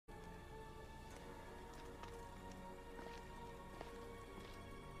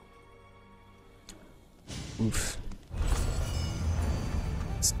Oof.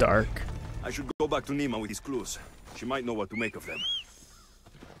 It's dark. I should go back to Nima with these clues. She might know what to make of them.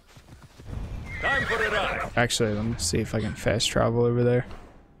 Time for a ride. Actually, let me see if I can fast travel over there.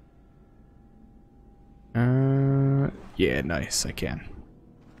 Yeah, nice, I can.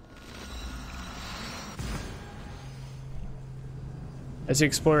 As the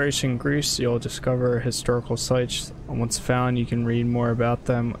exploration increases, you'll discover historical sites. Once found, you can read more about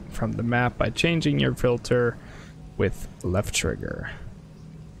them from the map by changing your filter with left trigger.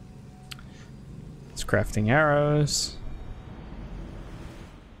 It's crafting arrows.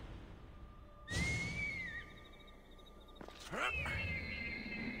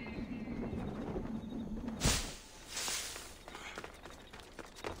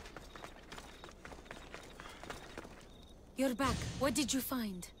 You're back. What did you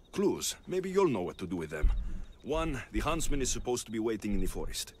find? Clues. Maybe you'll know what to do with them. 1, the huntsman is supposed to be waiting in the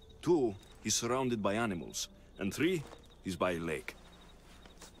forest. 2, he's surrounded by animals. And 3, he's by a lake.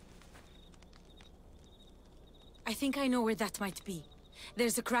 I think I know where that might be.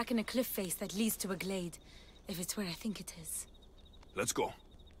 There's a crack in a cliff face that leads to a glade. If it's where I think it is. Let's go.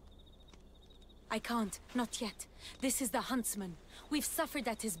 I can't. Not yet. This is the huntsman. We've suffered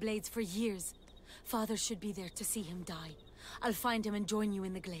at his blades for years. Father should be there to see him die. I'll find him and join you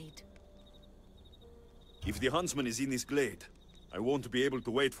in the glade. If the huntsman is in this glade, I won't be able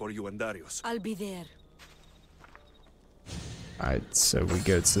to wait for you and Darius. I'll be there. Alright, so we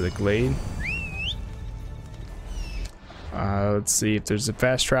go to the glade. Let's see if there's a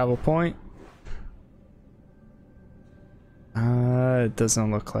fast travel point. It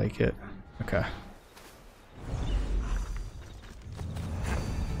doesn't look like it. Okay.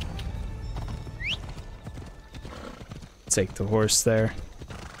 Take the horse there.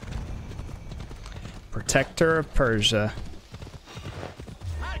 Protector of Persia.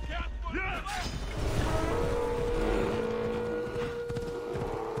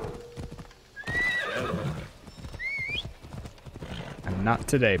 And not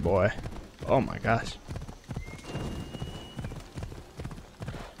today, boy. Oh my gosh.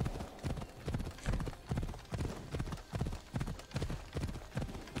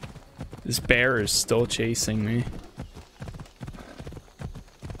 This bear is still chasing me.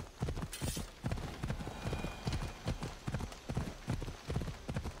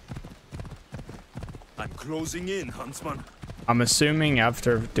 Closing in, huntsman. I'm assuming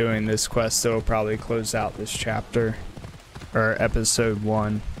after doing this quest, it'll probably close out this chapter, or episode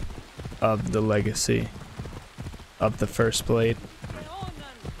 1 of the legacy of the first blade.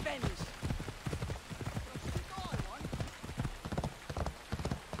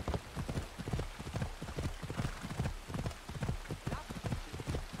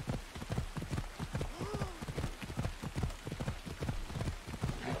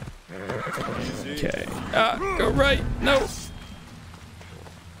 Okay. Go right. No.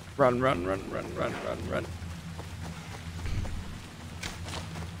 Run, run, run, run, run, run, run.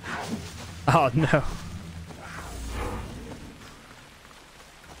 Oh no.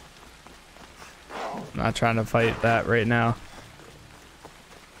 I'm not trying to fight that right now.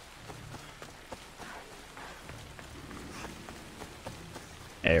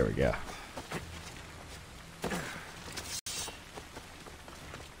 There we go.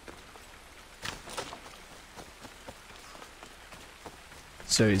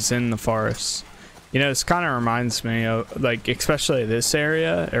 So he's in the forest. You know, this kind of reminds me of, like, especially this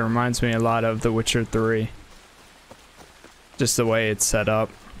area, it reminds me a lot of The Witcher 3. Just the way it's set up.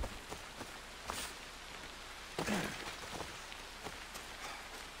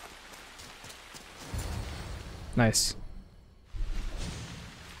 Nice.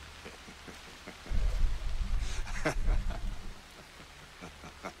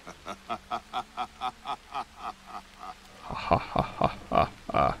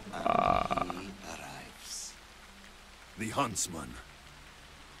 The huntsman.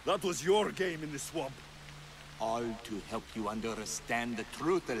 That was your game in the swamp. All to help you understand the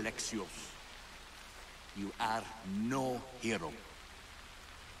truth, Alexios. You are no hero.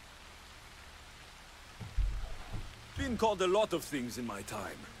 Been called a lot of things in my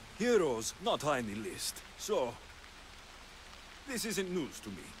time. Heroes not high in the list. So, this isn't news to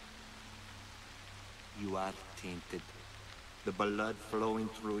me. You are tainted. The blood flowing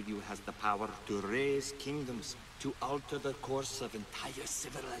through you has the power to raise kingdoms, to alter the course of entire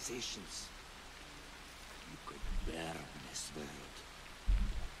civilizations. You could burn this world.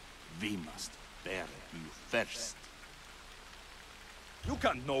 We must burn you first. You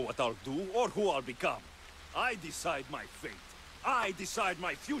can't know what I'll do or who I'll become. I decide my fate. I decide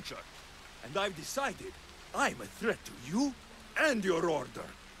my future. And I've decided I'm a threat to you and your order.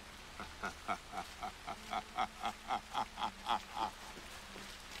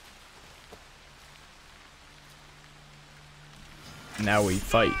 Now we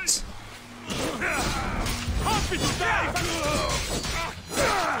fight.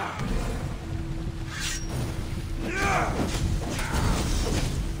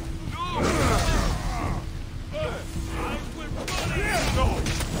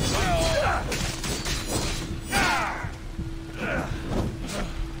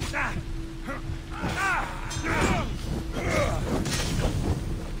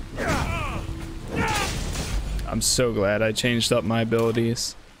 I'm so glad I changed up my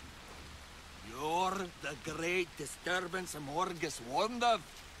abilities. You're the great disturbance Morgus warned of,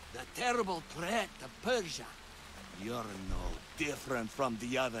 the terrible threat of Persia. You're no different from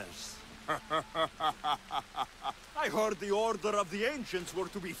the others. I heard the order of the ancients were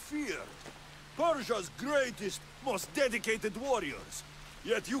to be feared. Persia's greatest, most dedicated warriors.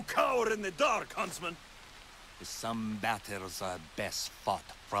 Yet you cower in the dark, huntsman. Some battles are best fought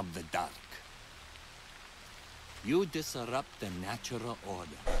from the dark. You disrupt the natural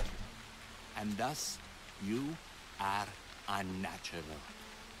order, and thus you are unnatural.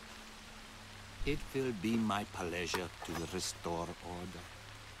 It will be my pleasure to restore order,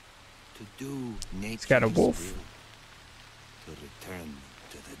 to do nature's got a wolf. will, to return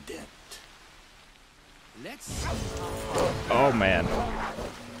to the dead. Let's. Oh man.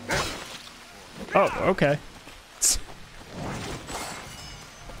 Oh, okay.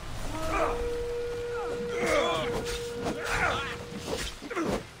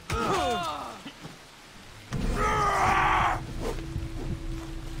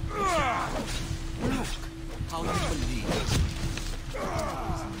 How do you believe?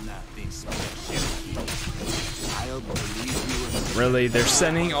 There's nothing special here. I'll believe you. Really, they're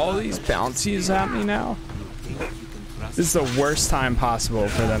sending all these bounties at me now? This is the worst time possible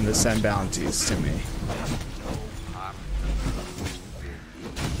for them to send bounties to me.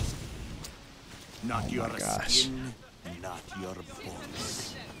 Not your gosh. skin, not your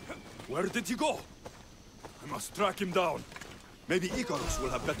bones. Where did he go? I must track him down. Maybe Icarus will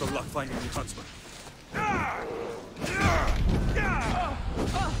have better luck finding the huntsman.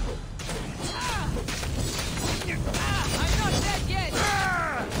 I'm not dead yet!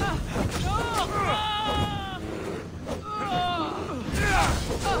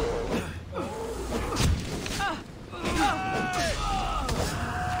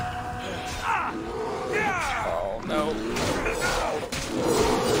 Oh no.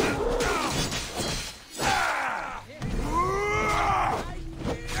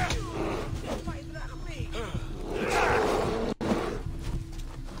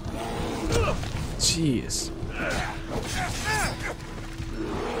 Jeez.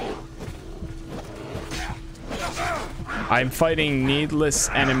 I'm fighting needless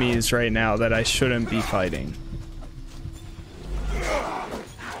enemies right now that I shouldn't be fighting.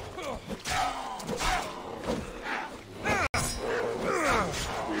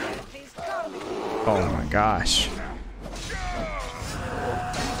 Oh my gosh.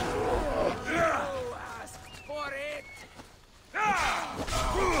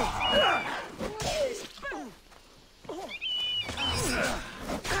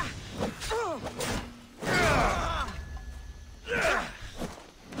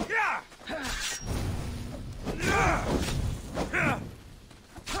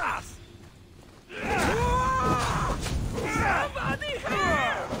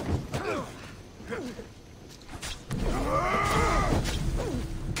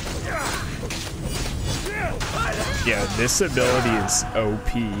 Yeah, this ability is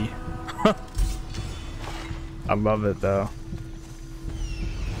OP. I love it though.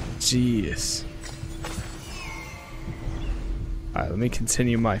 Jeez. Alright, let me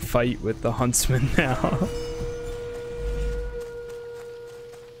continue my fight with the huntsman now.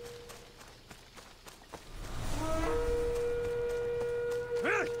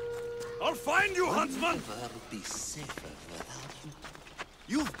 I'll find you, huntsman! Never be safer without you.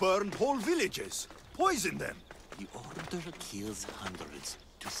 You've burned whole villages. Poison them. The order kills hundreds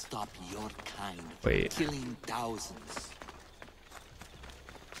to stop your kind Wait. from killing thousands.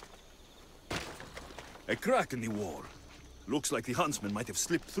 A crack in the wall. Looks like the huntsman might have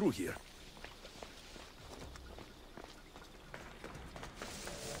slipped through here.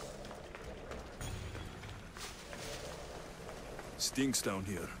 Stinks down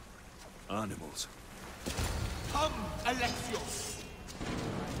here. Animals. Come, Alexios!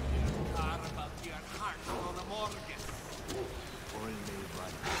 Care about your heart for the Morgus. Only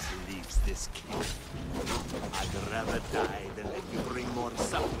one leaves this cave. I'd rather die than let you bring more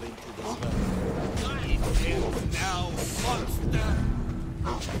suffering to this world. It ends now, monster!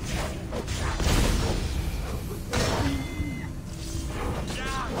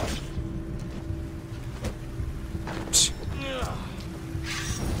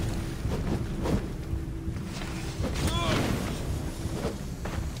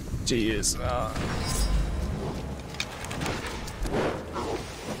 Jeez.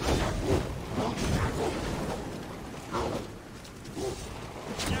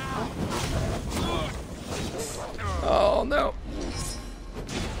 Oh no.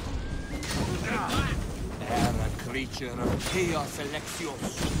 A creature of chaos,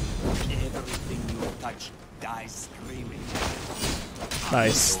 Alexios. Everything you touch dies screaming.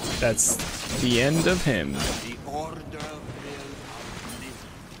 Nice. That's the end of him. The order will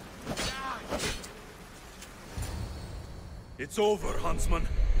outlive. It's over, Huntsman.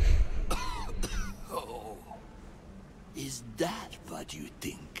 Oh, is that what you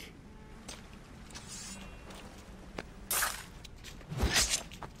think?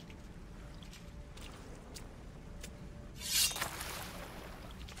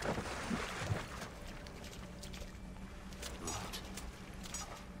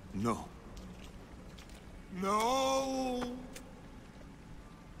 No. No!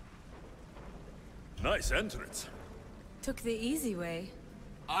 Nice entrance. Took the easy way.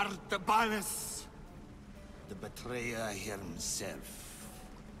 Artabanus! The betrayer himself.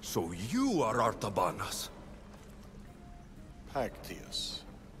 So you are Artabanas. Pactius.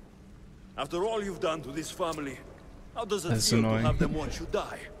 After all you've done to this family, how does it That's feel annoying. to have them watch you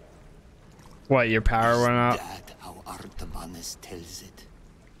die? What, your power went Is out? that how Artabanus tells it?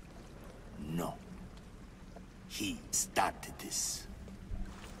 No. He started this.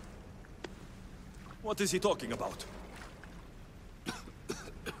 What is he talking about?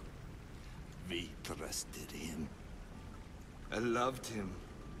 We trusted him. I loved him.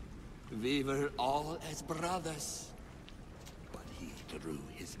 We were all as brothers. But he drew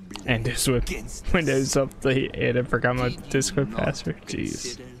his blood And this with against us. Windows up the and I forgot my Did you Discord not password. Jeez.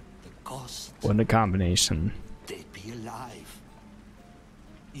 consider the cost? What a combination. They'd be alive.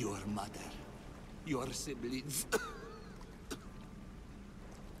 Your mother, your siblings,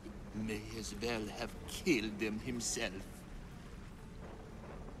 may as well have killed them himself.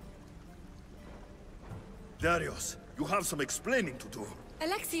 Darius, you have some explaining to do.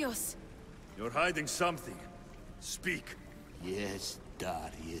 Alexios! You're hiding something. Speak. Yes,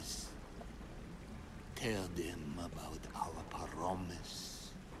 Darius. Tell them about our promise.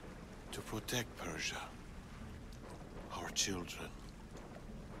 To protect Persia. Our children.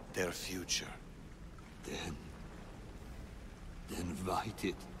 Their future. Then why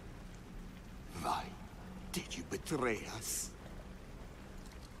did you betray us?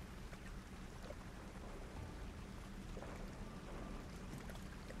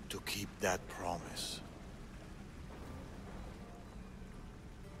 To keep that promise.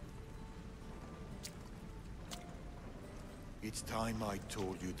 It's time I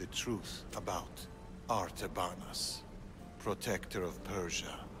told you the truth about Artabanus, protector of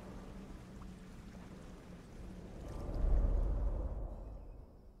Persia.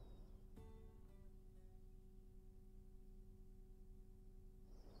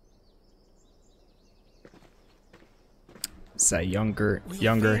 It's that younger We'll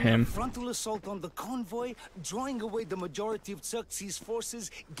feign a him. frontal assault on the convoy, drawing away the majority of Xerxes' forces,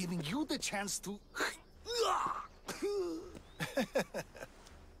 giving you the chance to...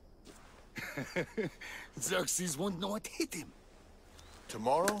 Xerxes won't know what hit him.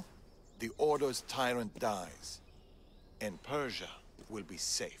 Tomorrow, the Order's tyrant dies, and Persia will be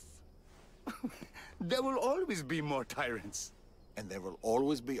safe. There will always be more tyrants. And there will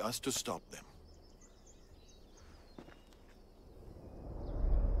always be us to stop them.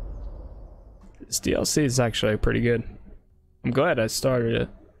 This DLC is actually pretty good. I'm glad I started it.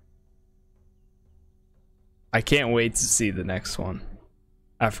 I can't wait to see the next one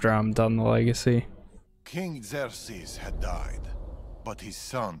after I'm done the legacy. King Xerxes had died, but his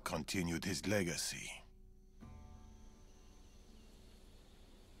son continued his legacy.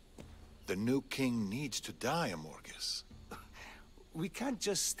 The new king needs to die, Amorgus. We can't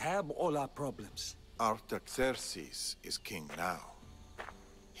just stab all our problems. Artaxerxes is king now.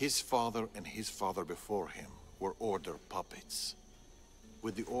 His father and his father before him were Order puppets.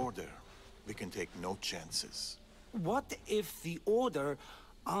 With the Order, we can take no chances. What if the Order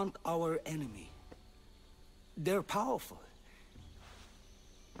aren't our enemy? They're powerful.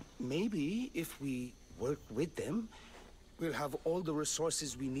 Maybe if we work with them, we'll have all the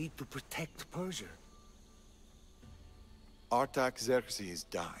resources we need to protect Persia. Artaxerxes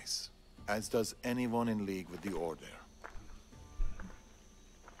dies, as does anyone in league with the Order.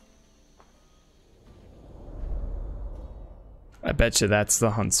 I bet you that's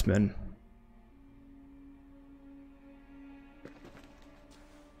the huntsman.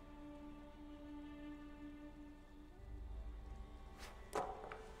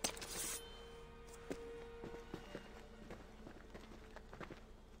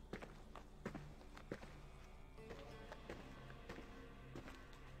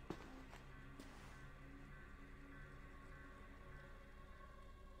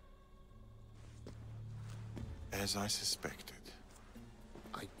 As I suspected.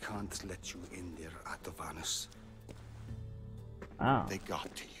 I can't let you in there, Atovanus. Ah. They got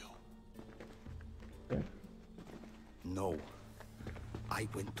to you. No. I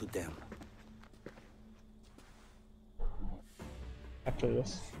went to them. After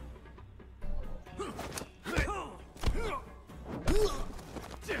this.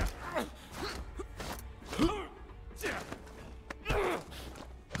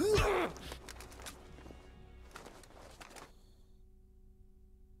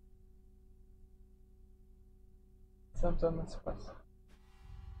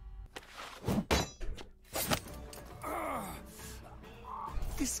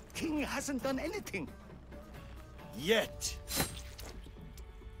 This king hasn't done anything. Yet.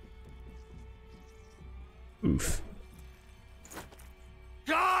 Oof.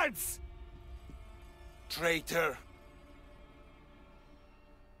 Guards! Traitor.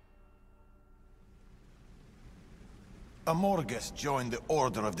 Amorges joined the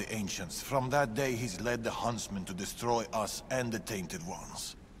Order of the Ancients. From that day, he's led the Huntsmen to destroy us and the Tainted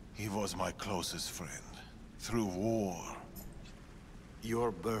Ones. He was my closest friend. Through war.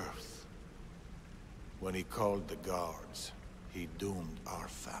 Your birth. When he called the guards, he doomed our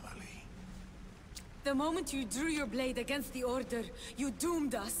family. The moment you drew your blade against the Order, you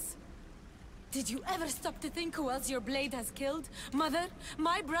doomed us. Did you ever stop to think who else your blade has killed? Mother?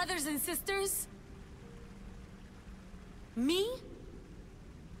 My brothers and sisters? Me?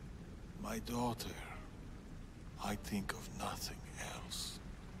 My daughter. I think of nothing else.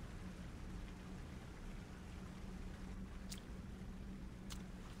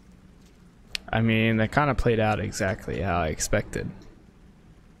 I mean, that kind of played out exactly how I expected.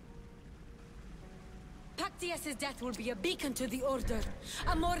 Cattsass's death will be a beacon to the Order.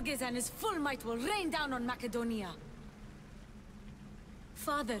 Amorges and his full might will rain down on Macedonia.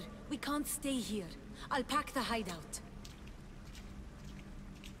 Father, we can't stay here. I'll pack the hideout.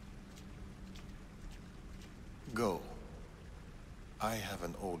 Go. I have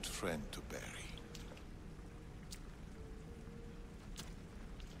an old friend to bury.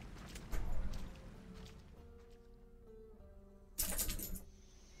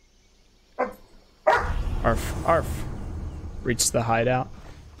 Arf, arf. Reach the hideout.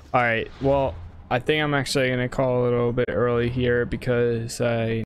 Alright, well, I think I'm actually going to call it a little bit early here because I